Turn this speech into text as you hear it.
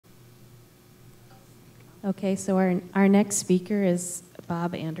Okay, so our next speaker is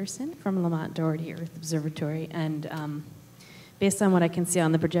Bob Anderson from Lamont Doherty Earth Observatory, and based on what I can see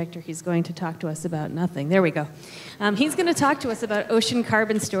on the projector, he's going to talk to us about nothing. There we go. He's going to talk to us about ocean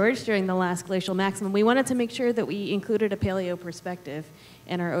carbon storage during the last glacial maximum. We wanted to make sure that we included a paleo perspective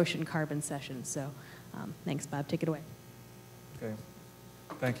in our ocean carbon session, so thanks, Bob. Take it away. Okay.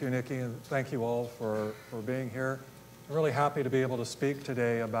 Thank you, Nikki, and thank you all for being here. I'm really happy to be able to speak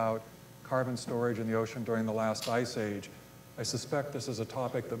today about carbon storage in the ocean during the last ice age. I suspect this is a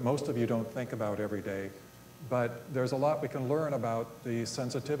topic that most of you don't think about every day, but there's a lot we can learn about the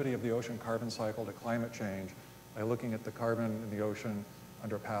sensitivity of the ocean carbon cycle to climate change by looking at the carbon in the ocean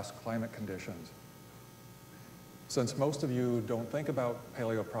under past climate conditions. Since most of you don't think about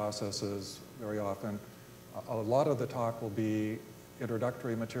paleo processes very often, a lot of the talk will be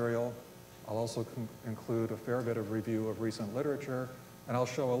introductory material. I'll also include a fair bit of review of recent literature, and I'll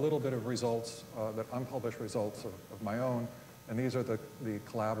show a little bit of results, that unpublished results of my own, and these are the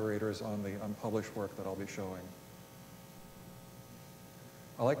collaborators on the unpublished work that I'll be showing.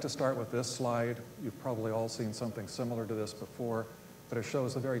 I like to start with this slide. You've probably all seen something similar to this before, but it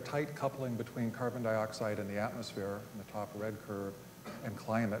shows a very tight coupling between carbon dioxide in the atmosphere, in the top red curve, and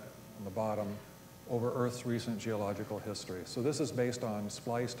climate on the bottom, over Earth's recent geological history. So this is based on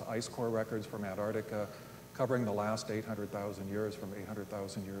spliced ice core records from Antarctica, covering the last 800,000 years, from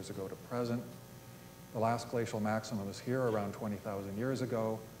 800,000 years ago to present. The last glacial maximum is here around 20,000 years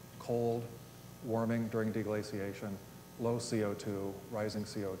ago, cold, warming during deglaciation, low CO2, rising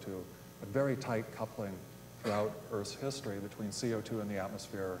CO2, but very tight coupling throughout Earth's history between CO2 in the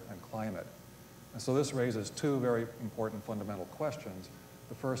atmosphere and climate. And so this raises two very important fundamental questions.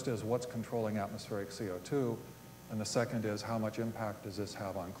 The first is what's controlling atmospheric CO2, and the second is how much impact does this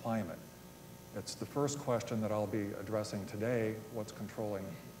have on climate? It's the first question that I'll be addressing today, what's controlling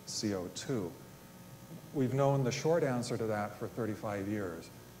CO2? We've known the short answer to that for 35 years,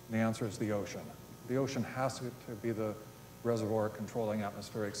 and the answer is the ocean. The ocean has to be the reservoir controlling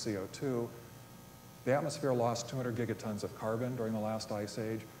atmospheric CO2. The atmosphere lost 200 gigatons of carbon during the last ice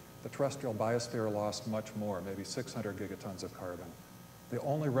age. The terrestrial biosphere lost much more, maybe 600 gigatons of carbon. The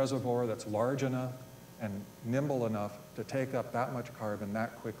only reservoir that's large enough and nimble enough to take up that much carbon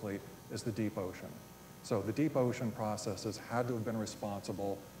that quickly is the deep ocean. So the deep ocean processes had to have been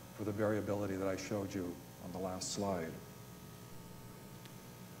responsible for the variability that I showed you on the last slide.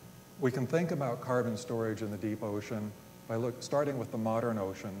 We can think about carbon storage in the deep ocean by starting with the modern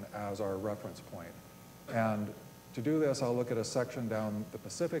ocean as our reference point. And to do this, I'll look at a section down the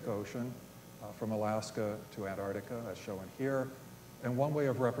Pacific Ocean from Alaska to Antarctica, as shown here. And one way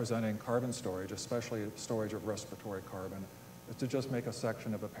of representing carbon storage, especially storage of respiratory carbon, is to just make a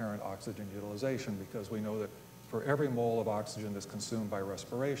section of apparent oxygen utilization, because we know that for every mole of oxygen that's consumed by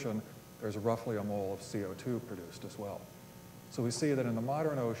respiration, there's roughly a mole of CO2 produced as well. So we see that in the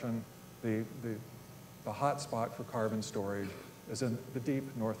modern ocean, the hot spot for carbon storage is in the deep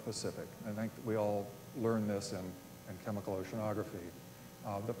North Pacific. I think we all learned this in chemical oceanography.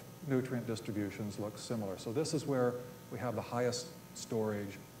 The nutrient distributions look similar. So this is where we have the highest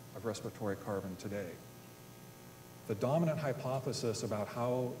storage of respiratory carbon today. The dominant hypothesis about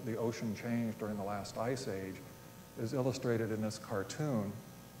how the ocean changed during the last ice age is illustrated in this cartoon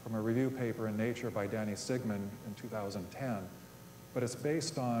from a review paper in Nature by Danny Sigmund in 2010, but it's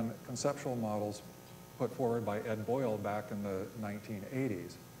based on conceptual models put forward by Ed Boyle back in the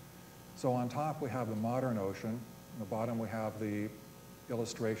 1980s. So on top we have the modern ocean, on the bottom we have the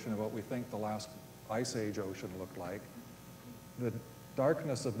illustration of what we think the last ice age ocean looked like. The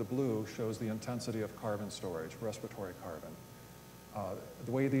darkness of the blue shows the intensity of carbon storage, respiratory carbon.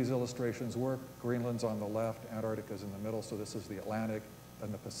 The way these illustrations work, Greenland's on the left, Antarctica's in the middle, so this is the Atlantic,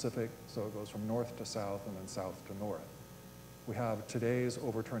 then the Pacific, so it goes from north to south and then south to north. We have today's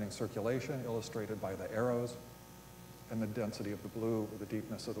overturning circulation illustrated by the arrows, and the density of the blue, or the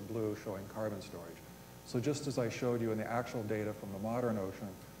deepness of the blue, showing carbon storage. So just as I showed you in the actual data from the modern ocean,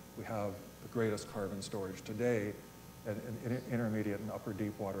 we have the greatest carbon storage today in intermediate and upper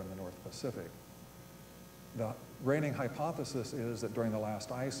deep water in the North Pacific. The reigning hypothesis is that during the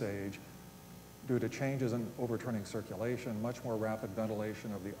last ice age, due to changes in overturning circulation, much more rapid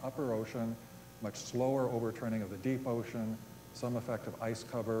ventilation of the upper ocean, much slower overturning of the deep ocean, some effect of ice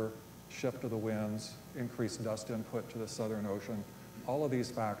cover, shift of the winds, increased dust input to the Southern Ocean, all of these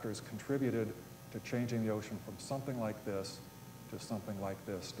factors contributed to changing the ocean from something like this to something like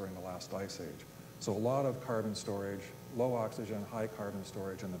this during the last ice age. So a lot of carbon storage, low oxygen, high carbon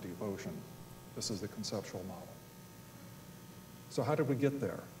storage in the deep ocean. This is the conceptual model. So how did we get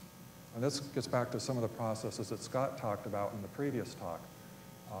there? And this gets back to some of the processes that Scott talked about in the previous talk.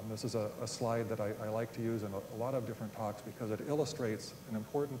 This is a slide that I like to use in a lot of different talks because it illustrates an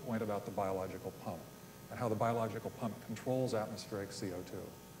important point about the biological pump and how the biological pump controls atmospheric CO2.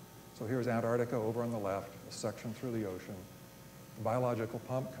 So here's Antarctica over on the left, a section through the ocean. The biological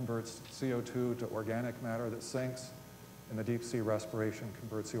pump converts CO2 to organic matter that sinks, and the deep sea respiration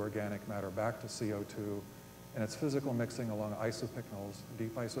converts the organic matter back to CO2, and it's physical mixing along isopycnals,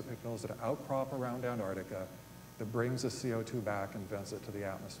 deep isopycnals that outcrop around Antarctica that brings the CO2 back and vents it to the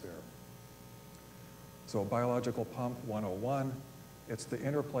atmosphere. So biological pump 101, it's the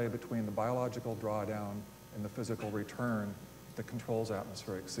interplay between the biological drawdown and the physical return that controls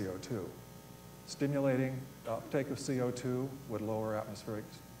atmospheric CO2. Stimulating the uptake of CO2 would lower atmospheric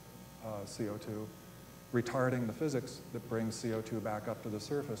CO2. Retarding the physics that brings CO2 back up to the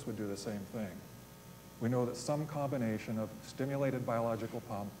surface would do the same thing. We know that some combination of stimulated biological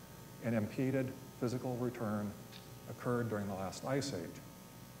pump and impeded physical return occurred during the last ice age,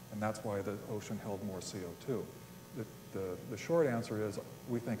 and that's why the ocean held more CO2. The short answer is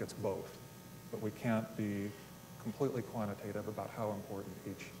we think it's both, but we can't be completely quantitative about how important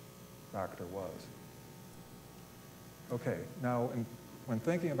each factor was. Okay, now when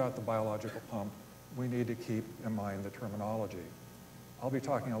thinking about the biological pump, we need to keep in mind the terminology. I'll be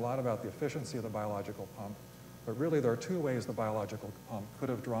talking a lot about the efficiency of the biological pump, but really there are two ways the biological pump could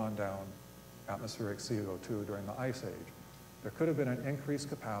have drawn down atmospheric CO2 during the ice age. There could have been an increased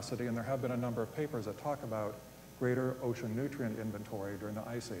capacity, and there have been a number of papers that talk about greater ocean nutrient inventory during the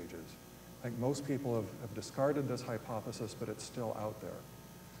ice ages. I think most people have discarded this hypothesis, but it's still out there.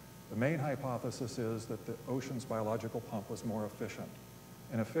 The main hypothesis is that the ocean's biological pump was more efficient.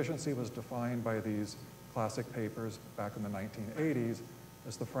 And efficiency was defined by these classic papers back in the 1980s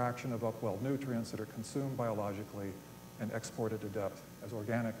as the fraction of upwelled nutrients that are consumed biologically and exported to depth as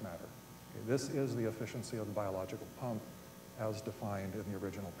organic matter. Okay, this is the efficiency of the biological pump as defined in the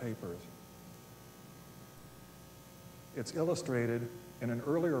original papers. It's illustrated in an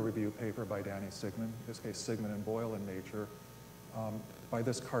earlier review paper by Danny Sigmund, in this case Sigmund and Boyle in Nature, by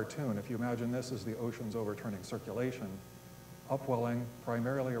this cartoon. If you imagine this as the ocean's overturning circulation, upwelling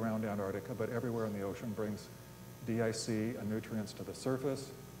primarily around Antarctica, but everywhere in the ocean brings DIC and nutrients to the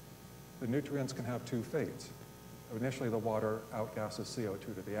surface. The nutrients can have two fates. Initially, the water outgasses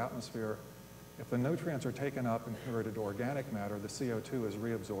CO2 to the atmosphere. If the nutrients are taken up and converted to organic matter, the CO2 is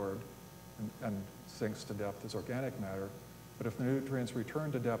reabsorbed and sinks to depth as organic matter. But if the nutrients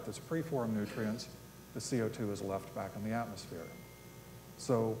return to depth as preformed nutrients, the CO2 is left back in the atmosphere.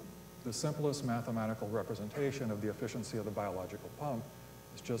 So the simplest mathematical representation of the efficiency of the biological pump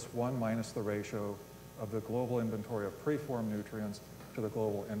is just 1 minus the ratio of the global inventory of preformed nutrients to the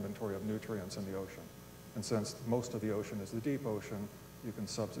global inventory of nutrients in the ocean. And since most of the ocean is the deep ocean, you can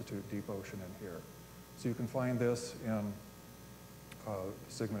substitute deep ocean in here. So you can find this in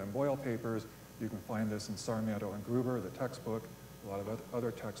Sigmund and Boyle papers. You can find this in Sarmiento and Gruber, the textbook, a lot of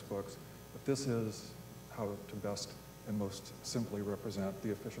other textbooks. But this is how to best and most simply represent the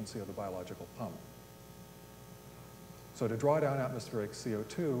efficiency of the biological pump. So to draw down atmospheric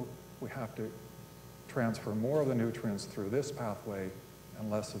CO2, we have to transfer more of the nutrients through this pathway and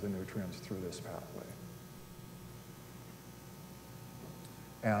less of the nutrients through this pathway.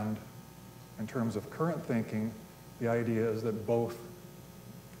 And in terms of current thinking, the idea is that both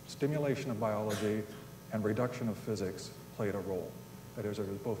stimulation of biology and reduction of physics played a role. That is, there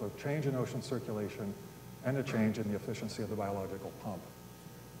was both a change in ocean circulation and a change in the efficiency of the biological pump.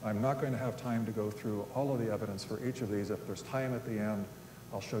 I'm not going to have time to go through all of the evidence for each of these. If there's time at the end,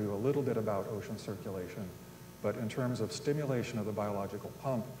 I'll show you a little bit about ocean circulation. But in terms of stimulation of the biological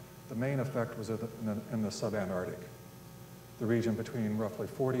pump, the main effect was in the subantarctic. The region between roughly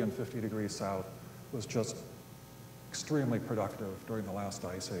 40 and 50 degrees south was just extremely productive during the last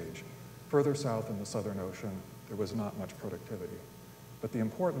ice age. Further south in the Southern Ocean, there was not much productivity. But the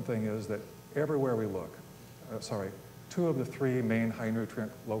important thing is that everywhere we look, two of the three main high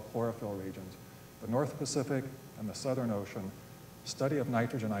nutrient, low chlorophyll regions, the North Pacific and the Southern Ocean, study of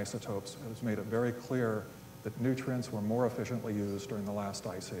nitrogen isotopes has made it very clear that nutrients were more efficiently used during the last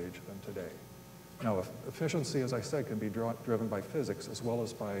ice age than today. Now, efficiency, as I said, can be driven by physics as well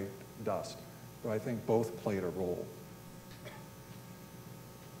as by dust, but I think both played a role.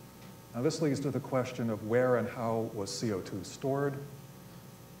 Now, this leads to the question of where and how was CO2 stored.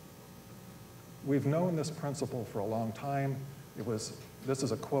 We've known this principle for a long time. This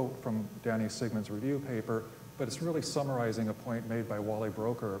is a quote from Danny Sigmund's review paper, but it's really summarizing a point made by Wally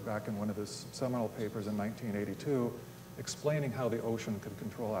Broecker back in one of his seminal papers in 1982, explaining how the ocean could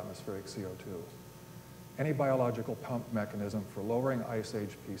control atmospheric CO2. Any biological pump mechanism for lowering ice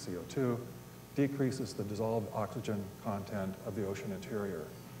age PCO2 decreases the dissolved oxygen content of the ocean interior.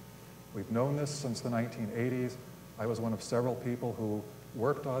 We've known this since the 1980s. I was one of several people who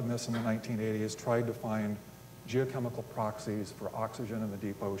worked on this in the 1980s, tried to find geochemical proxies for oxygen in the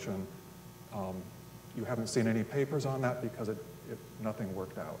deep ocean. You haven't seen any papers on that because nothing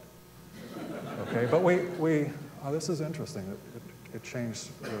worked out. Okay, but this is interesting. It changed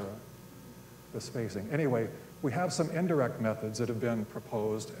the spacing. Anyway, we have some indirect methods that have been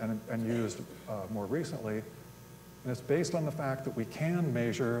proposed and used more recently, and it's based on the fact that we can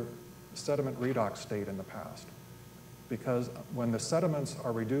measure sediment redox state in the past. Because when the sediments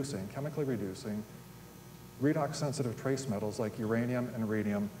are reducing, chemically reducing, redox-sensitive trace metals like uranium and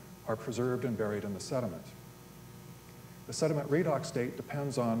rhenium are preserved and buried in the sediment. The sediment redox state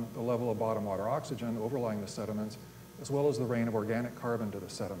depends on the level of bottom water oxygen overlying the sediments, as well as the rain of organic carbon to the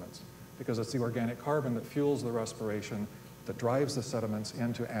sediments, because it's the organic carbon that fuels the respiration, that drives the sediments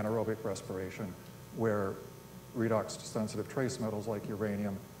into anaerobic respiration, where redox-sensitive trace metals like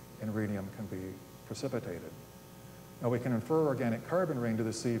uranium and rhenium can be precipitated. Now, we can infer organic carbon rain to the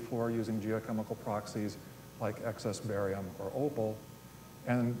seafloor using geochemical proxies like excess barium or opal.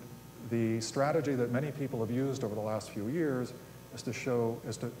 And the strategy that many people have used over the last few years is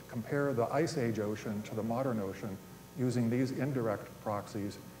to compare the Ice Age ocean to the modern ocean using these indirect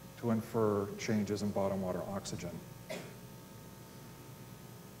proxies to infer changes in bottom water oxygen.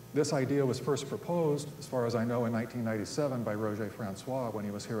 This idea was first proposed, as far as I know, in 1997 by Roger Francois when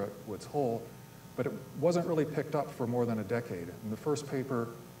he was here at Woods Hole, but it wasn't really picked up for more than a decade. And the first paper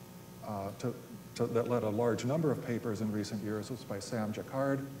that led a large number of papers in recent years was by Sam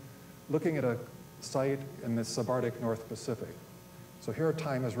Jacquard, looking at a site in the subarctic North Pacific. So here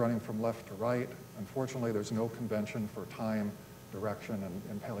time is running from left to right. Unfortunately, there's no convention for time, direction,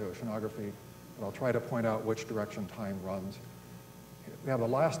 in paleoceanography, but I'll try to point out which direction time runs. We have the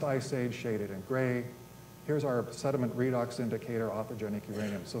last ice age shaded in gray. Here's our sediment redox indicator, authigenic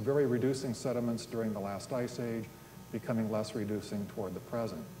uranium. So very reducing sediments during the last ice age, becoming less reducing toward the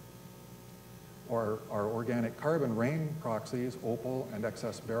present. Or our organic carbon rain proxies, opal and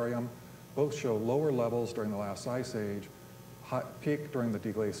excess barium, both show lower levels during the last ice age, peak during the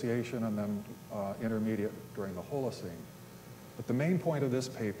deglaciation, and then intermediate during the Holocene. But the main point of this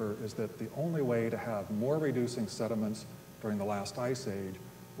paper is that the only way to have more reducing sediments during the last ice age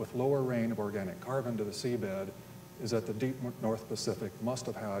with lower rain of organic carbon to the seabed is that the deep North Pacific must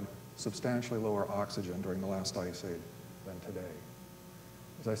have had substantially lower oxygen during the last ice age than today.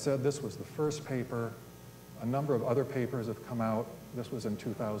 As I said, this was the first paper. A number of other papers have come out. This was in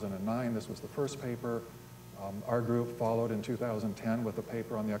 2009. This was the first paper. Our group followed in 2010 with a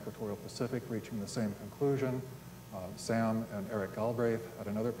paper on the equatorial Pacific, reaching the same conclusion. Sam and Eric Galbraith had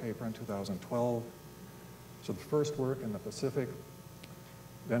another paper in 2012. So the first work in the Pacific,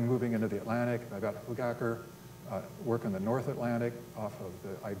 then moving into the Atlantic. I got Hugacker, work in the North Atlantic off of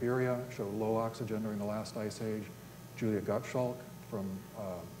the Iberia, showed low oxygen during the last ice age. Julia Gottschalk from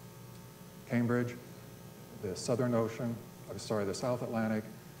Cambridge, the Southern Ocean, the South Atlantic.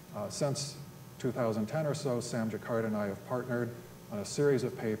 Since 2010 or so, Sam Jacquard and I have partnered on a series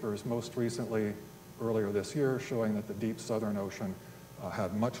of papers, most recently earlier this year, showing that the deep Southern Ocean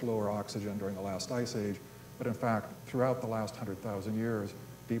had much lower oxygen during the last ice age. But in fact, throughout the last 100,000 years,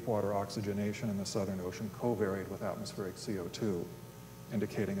 deep water oxygenation in the Southern Ocean covaried with atmospheric CO2,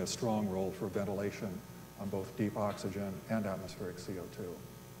 indicating a strong role for ventilation on both deep oxygen and atmospheric CO2.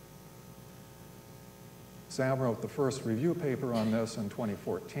 Sam wrote the first review paper on this in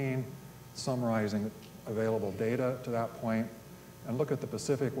 2014, summarizing available data to that point. And look at the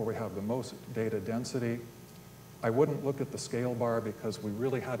Pacific where we have the most data density. I wouldn't look at the scale bar because we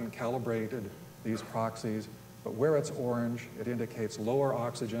really hadn't calibrated these proxies, but where it's orange, it indicates lower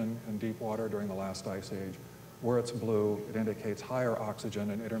oxygen in deep water during the last ice age. Where it's blue, it indicates higher oxygen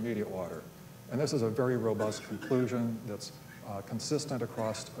in intermediate water. And this is a very robust conclusion that's consistent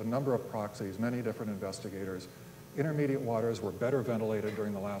across a number of proxies, many different investigators. Intermediate waters were better ventilated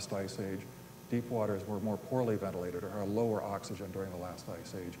during the last ice age. Deep waters were more poorly ventilated or had lower oxygen during the last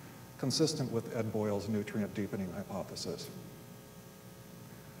ice age, consistent with Ed Boyle's nutrient deepening hypothesis.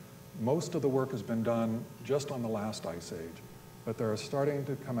 Most of the work has been done just on the last ice age, but there are starting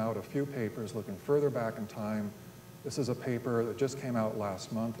to come out a few papers looking further back in time. This is a paper that just came out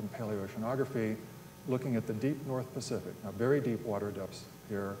last month in Paleoceanography, looking at the deep North Pacific. Now, very deep water depths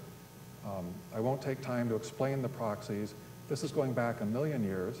here. I won't take time to explain the proxies. This is going back 1 million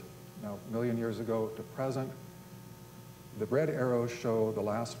years. Now, 1 million years ago to present. The red arrows show the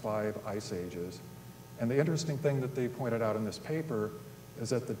last 5 ice ages. And the interesting thing that they pointed out in this paper is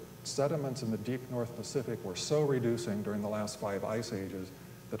that the sediments in the deep North Pacific were so reducing during the last 5 ice ages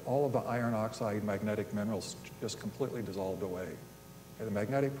that all of the iron oxide magnetic minerals just completely dissolved away. Okay, the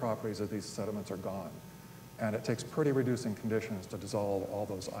magnetic properties of these sediments are gone. And it takes pretty reducing conditions to dissolve all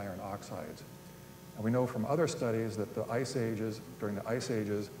those iron oxides. And we know from other studies that during the ice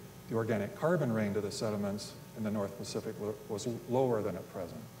ages, the organic carbon rain to the sediments in the North Pacific was lower than at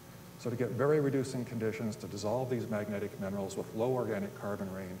present. So to get very reducing conditions to dissolve these magnetic minerals with low organic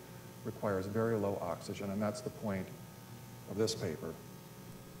carbon rain requires very low oxygen, and that's the point of this paper.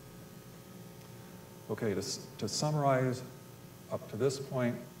 Okay, to summarize up to this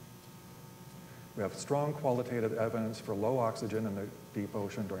point, we have strong qualitative evidence for low oxygen in the deep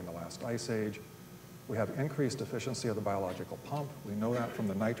ocean during the last ice age. We have increased efficiency of the biological pump. We know that from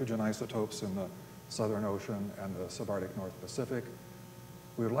the nitrogen isotopes in the Southern Ocean and the subarctic North Pacific.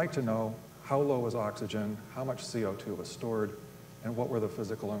 We would like to know how low was oxygen, how much CO2 was stored, and what were the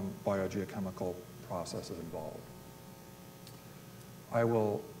physical and biogeochemical processes involved. I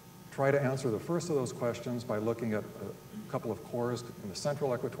will try to answer the first of those questions by looking at a couple of cores in the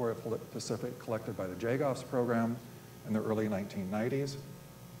central equatorial Pacific collected by the JAGOFS program in the early 1990s.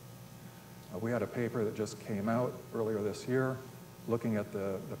 We had a paper that just came out earlier this year looking at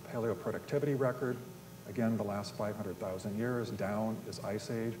the paleoproductivity record. Again, the last 500,000 years, down is ice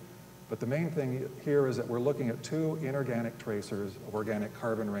age. But the main thing here is that we're looking at two inorganic tracers of organic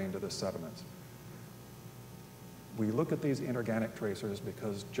carbon rain to the sediments. We look at these inorganic tracers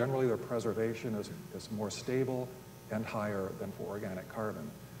because generally their preservation is more stable and higher than for organic carbon.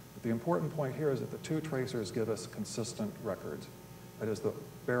 But the important point here is that the two tracers give us consistent records. That is, the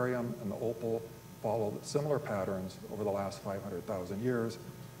barium and the opal followed similar patterns over the last 500,000 years.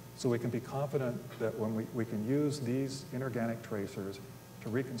 So we can be confident that when we can use these inorganic tracers to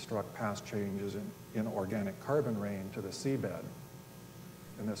reconstruct past changes in organic carbon rain to the seabed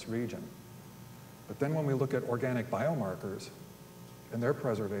in this region. But then when we look at organic biomarkers and their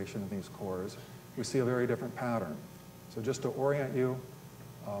preservation in these cores, we see a very different pattern. So just to orient you,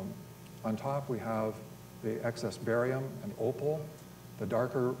 on top we have the excess barium and opal. The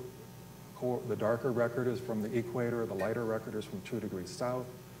darker record is from the equator, the lighter record is from 2 degrees south.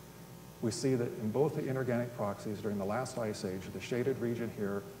 We see that in both the inorganic proxies during the last ice age, the shaded region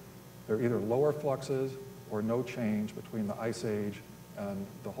here, there are either lower fluxes or no change between the ice age and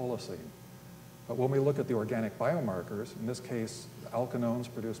the Holocene. But when we look at the organic biomarkers, in this case,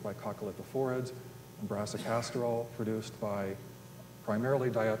 alkanones produced by coccolithophorids and brassicasterol produced by primarily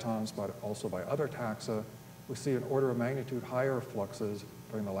diatoms, but also by other taxa, we see an order of magnitude higher fluxes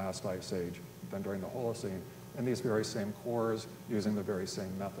during the last ice age than during the Holocene in these very same cores using the very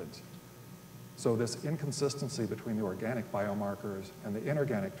same methods. So this inconsistency between the organic biomarkers and the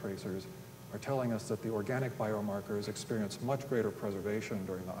inorganic tracers are telling us that the organic biomarkers experience much greater preservation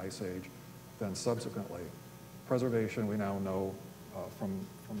during the ice age than subsequently. Preservation, we now know from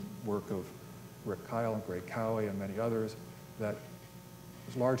work of Rick Kyle and Greg Cowie and many others, that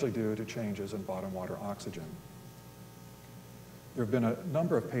is largely due to changes in bottom water oxygen. There have been a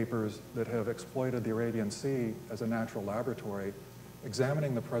number of papers that have exploited the Arabian Sea as a natural laboratory,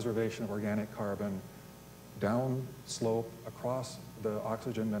 examining the preservation of organic carbon down slope across the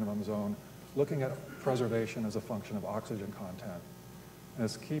oxygen minimum zone, looking at preservation as a function of oxygen content. And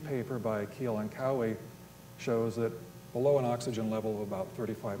this key paper by Keel and Cowie shows that below an oxygen level of about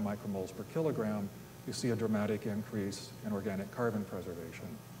 35 micromoles per kilogram, you see a dramatic increase in organic carbon preservation.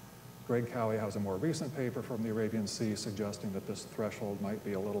 Greg Cowie has a more recent paper from the Arabian Sea suggesting that this threshold might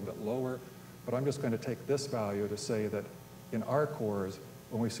be a little bit lower, but I'm just going to take this value to say that in our cores,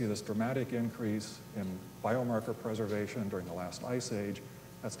 when we see this dramatic increase in biomarker preservation during the last ice age,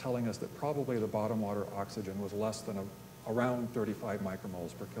 that's telling us that probably the bottom water oxygen was less than around 35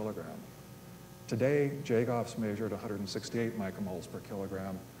 micromoles per kilogram. Today, JAGOFS measured 168 micromoles per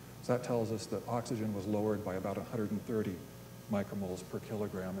kilogram. So that tells us that oxygen was lowered by about 130 micromoles per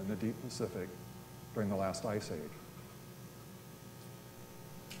kilogram in the deep Pacific during the last ice age.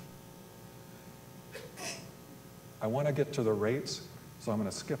 I want to get to the rates, so I'm going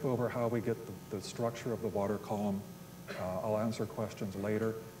to skip over how we get the structure of the water column. I'll answer questions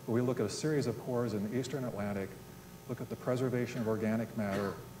later. But we look at a series of cores in the Eastern Atlantic, look at the preservation of organic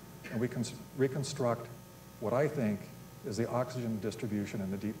matter, and we can reconstruct what I think is the oxygen distribution in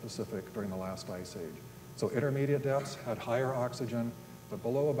the deep Pacific during the last ice age. So intermediate depths had higher oxygen, but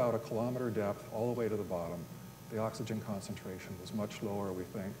below about a kilometer depth, all the way to the bottom, the oxygen concentration was much lower, we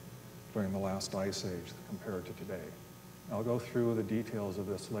think, during the last ice age compared to today. And I'll go through the details of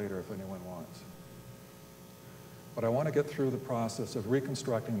this later if anyone wants. But I want to get through the process of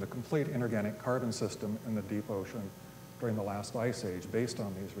reconstructing the complete inorganic carbon system in the deep ocean during the last ice age based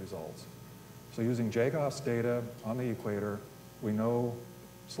on these results. So using JAGOFS data on the equator, we know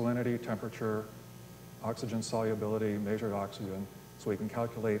salinity, temperature, oxygen solubility, measured oxygen, so we can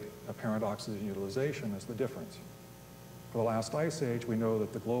calculate apparent oxygen utilization as the difference. For the last ice age, we know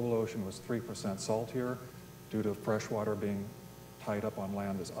that the global ocean was 3% saltier due to fresh water being tied up on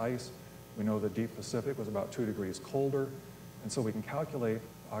land as ice. We know the deep Pacific was about 2 degrees colder, and so we can calculate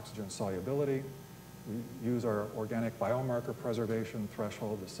oxygen solubility. We use our organic biomarker preservation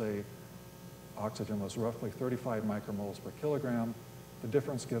threshold to say oxygen was roughly 35 micromoles per kilogram. The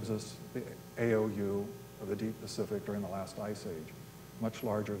difference gives us the AOU of the deep Pacific during the last ice age, much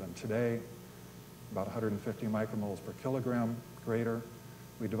larger than today, about 150 micromoles per kilogram greater.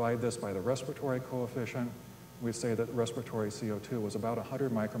 We divide this by the respiratory coefficient. We say that respiratory CO2 was about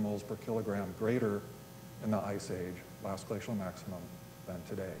 100 micromoles per kilogram greater in the ice age, last glacial maximum, than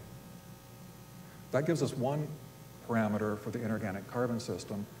today. That gives us one parameter for the inorganic carbon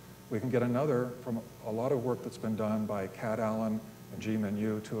system. We can get another from a lot of work that's been done by Kat Allen and Ji-Min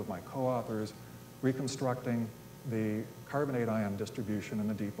Yu, two of my co-authors, reconstructing the carbonate ion distribution in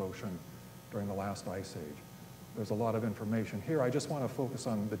the deep ocean during the last ice age. There's a lot of information here. I just want to focus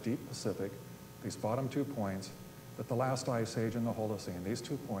on the deep Pacific, these bottom 2 points, that the last ice age and the Holocene, these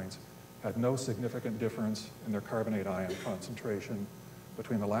 2 points, had no significant difference in their carbonate ion concentration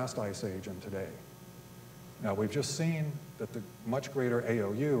between the last ice age and today. Now, we've just seen that the much greater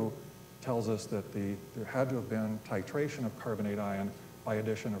AOU tells us that there had to have been titration of carbonate ion by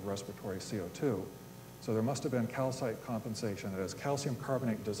addition of respiratory CO2. So there must have been calcite compensation, that as calcium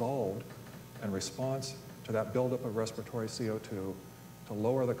carbonate dissolved in response to that buildup of respiratory CO2 to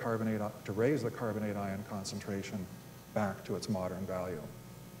lower the carbonate, to raise the carbonate ion concentration back to its modern value.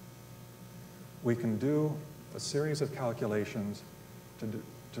 We can do a series of calculations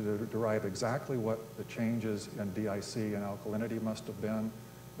to derive exactly what the changes in DIC and alkalinity must have been.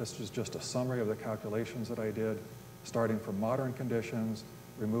 This is just a summary of the calculations that I did, starting from modern conditions,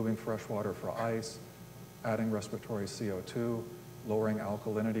 removing fresh water for ice, adding respiratory CO2, lowering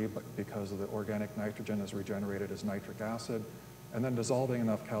alkalinity because of the organic nitrogen is regenerated as nitric acid, and then dissolving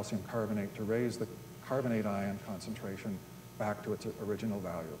enough calcium carbonate to raise the carbonate ion concentration back to its original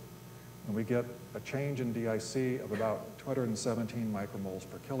value. And we get a change in DIC of about 217 micromoles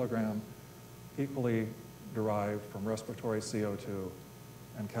per kilogram, equally derived from respiratory CO2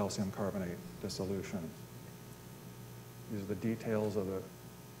 and calcium carbonate dissolution. These are the details of the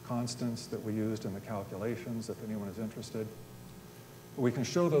constants that we used in the calculations, if anyone is interested. But we can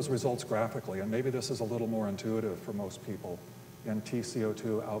show those results graphically, and maybe this is a little more intuitive for most people in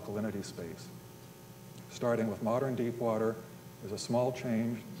TCO2 alkalinity space. Starting with modern deep water, there's a small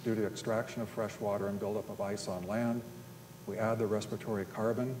change due to extraction of fresh water and buildup of ice on land. We add the respiratory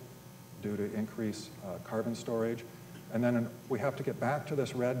carbon due to increased carbon storage. And then we have to get back to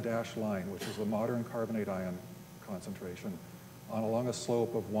this red dashed line, which is the modern carbonate ion concentration, along a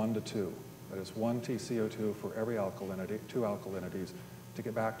slope of 1 to 2. That is 1 TCO2 for every alkalinity, 2 alkalinities, to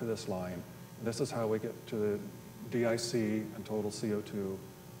get back to this line. This is how we get to the DIC and total CO2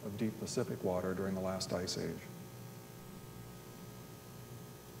 of deep Pacific water during the last ice age.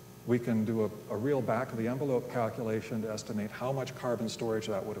 We can do a real back-of-the-envelope calculation to estimate how much carbon storage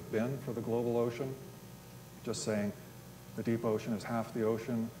that would have been for the global ocean. Just saying the deep ocean is half the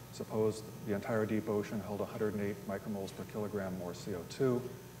ocean. Suppose the entire deep ocean held 108 micromoles per kilogram more CO2.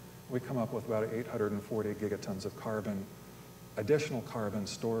 We come up with about 840 gigatons of carbon, additional carbon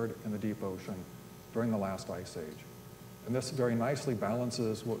stored in the deep ocean during the last ice age. And this very nicely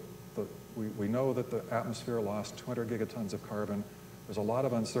balances what we know that the atmosphere lost 200 gigatons of carbon. There's a lot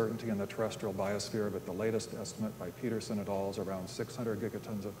of uncertainty in the terrestrial biosphere, but the latest estimate by Peterson et al. Is around 600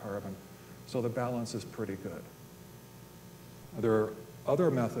 gigatons of carbon. So the balance is pretty good. There are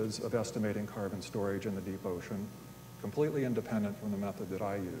other methods of estimating carbon storage in the deep ocean, completely independent from the method that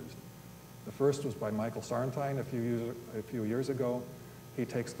I used. The first was by Michael Sarntine a few years ago. He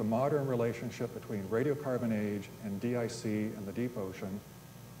takes the modern relationship between radiocarbon age and DIC in the deep ocean,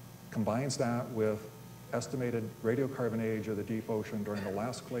 combines that with estimated radiocarbon age of the deep ocean during the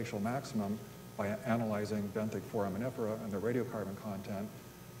last glacial maximum by analyzing benthic foraminifera and the radiocarbon content.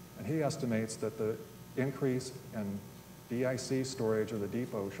 And he estimates that the increase in DIC storage of the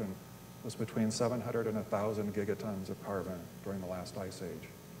deep ocean was between 700 and 1,000 gigatons of carbon during the last ice age.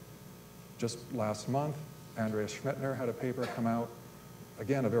 Just last month, Andreas Schmittner had a paper come out,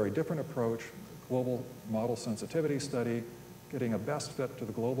 again, a very different approach, global model sensitivity study, getting a best fit to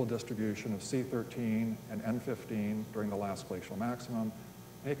the global distribution of C13 and N15 during the last glacial maximum.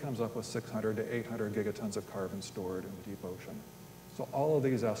 And he comes up with 600 to 800 gigatons of carbon stored in the deep ocean. So all of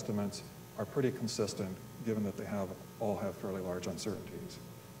these estimates are pretty consistent, given that they all have fairly large uncertainties.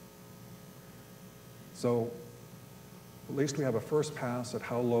 So at least we have a first pass at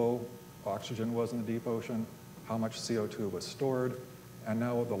how low oxygen was in the deep ocean, how much CO2 was stored. And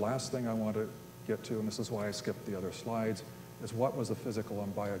now the last thing I want to get to, and this is why I skipped the other slides, is what was the physical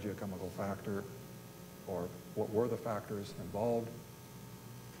and biogeochemical factor, or what were the factors involved?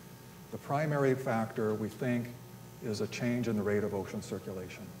 The primary factor, we think, is a change in the rate of ocean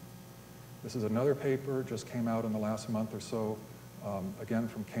circulation. This is another paper, just came out in the last month or so, again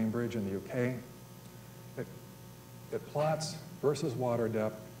from Cambridge in the UK. It plots versus water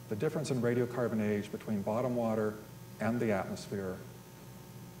depth the difference in radiocarbon age between bottom water and the atmosphere.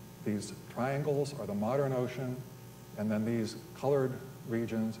 These triangles are the modern ocean, and then these colored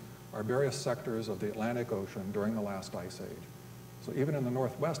regions are various sectors of the Atlantic Ocean during the last ice age. So even in the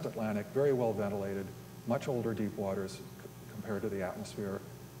Northwest Atlantic, very well ventilated, much older deep waters compared to the atmosphere.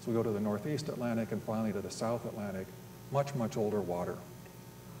 So we go to the Northeast Atlantic and finally to the South Atlantic, much, much older water.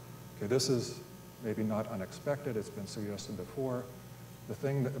 Okay, this is maybe not unexpected, it's been suggested before. The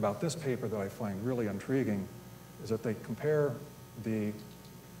thing about this paper that I find really intriguing is that they compare the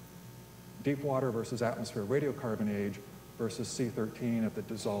deep water versus atmosphere radiocarbon age versus C13 at the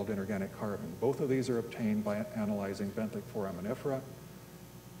dissolved inorganic carbon. Both of these are obtained by analyzing benthic foraminifera.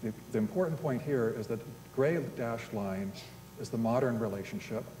 The important point here is that the gray dashed line is the modern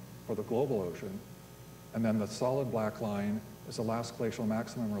relationship for the global ocean, and then the solid black line is the last glacial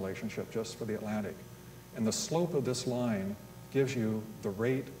maximum relationship just for the Atlantic. And the slope of this line gives you the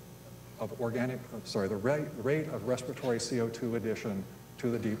rate of rate of respiratory CO2 addition to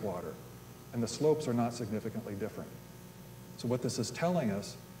the deep water. And the slopes are not significantly different. So what this is telling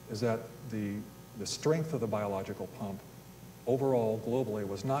us is that the strength of the biological pump overall globally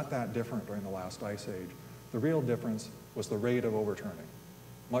was not that different during the last ice age. The real difference was the rate of overturning,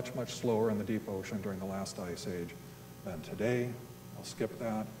 much, much slower in the deep ocean during the last ice age than today. I'll skip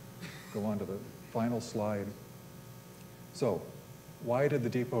that, go on to the final slide. So why did the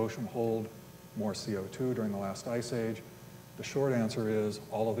deep ocean hold more CO2 during the last ice age? The short answer is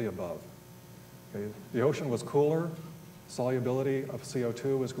all of the above. Okay? The ocean was cooler, solubility of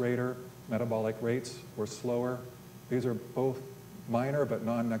CO2 was greater, metabolic rates were slower. These are both minor but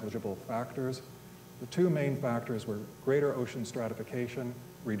non-negligible factors. The two main factors were greater ocean stratification,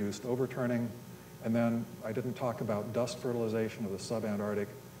 reduced overturning, and then I didn't talk about dust fertilization of the subantarctic.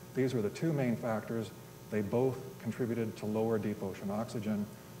 These were the two main factors. They both contributed to lower deep ocean oxygen,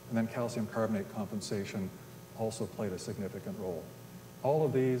 and then calcium carbonate compensation also played a significant role. All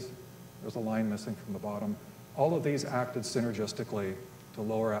of these, there's a line missing from the bottom, all of these acted synergistically to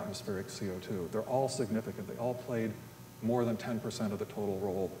lower atmospheric CO2. They're all significant. They all played more than 10% of the total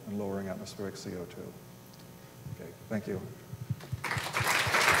role in lowering atmospheric CO2. Okay, thank you.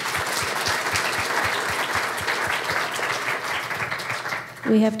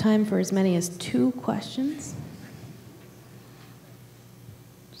 We have time for as many as 2 questions.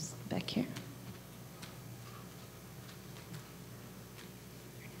 Just back here.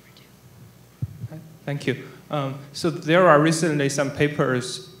 Thank you. So there are recently some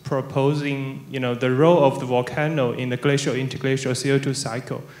papers proposing, the role of the volcano in the glacial interglacial CO2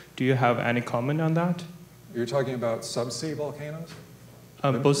 cycle. Do you have any comment on that? You're talking about subsea volcanoes?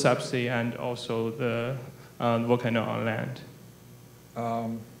 Both subsea and also the volcano on land.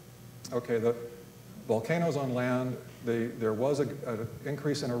 Okay, the volcanoes on land, there was an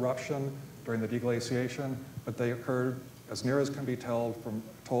increase in eruption during the deglaciation, but they occurred, as near as can be told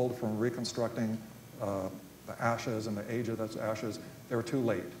from reconstructing the ashes and the age of those ashes, they were too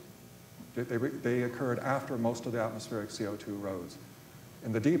late. They occurred after most of the atmospheric CO2 rose.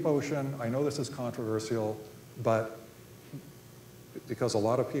 In the deep ocean, I know this is controversial, but because a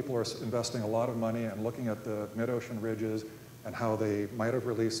lot of people are investing a lot of money and looking at the mid-ocean ridges and how they might have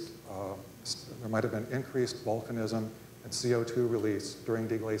released, there might have been increased volcanism and CO2 release during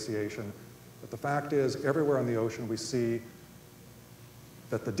deglaciation. But the fact is, everywhere in the ocean we see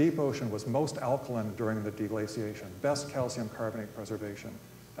that the deep ocean was most alkaline during the deglaciation, best calcium carbonate preservation.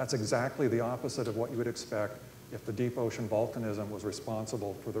 That's exactly the opposite of what you would expect if the deep ocean volcanism was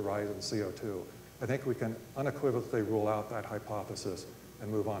responsible for the rise in CO2. I think we can unequivocally rule out that hypothesis and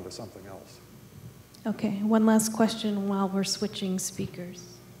move on to something else. Okay, one last question while we're switching speakers.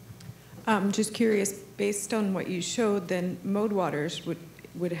 Just curious, based on what you showed, then mode waters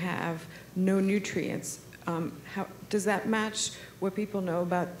would have no nutrients. How does that match what people know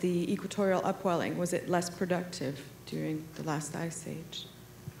about the equatorial upwelling? Was it less productive during the last ice age?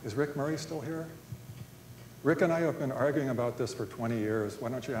 Is Rick Murray still here? Rick and I have been arguing about this for 20 years. Why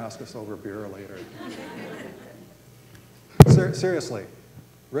don't you ask us over beer later? Seriously,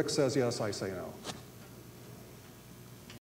 Rick says yes, I say no.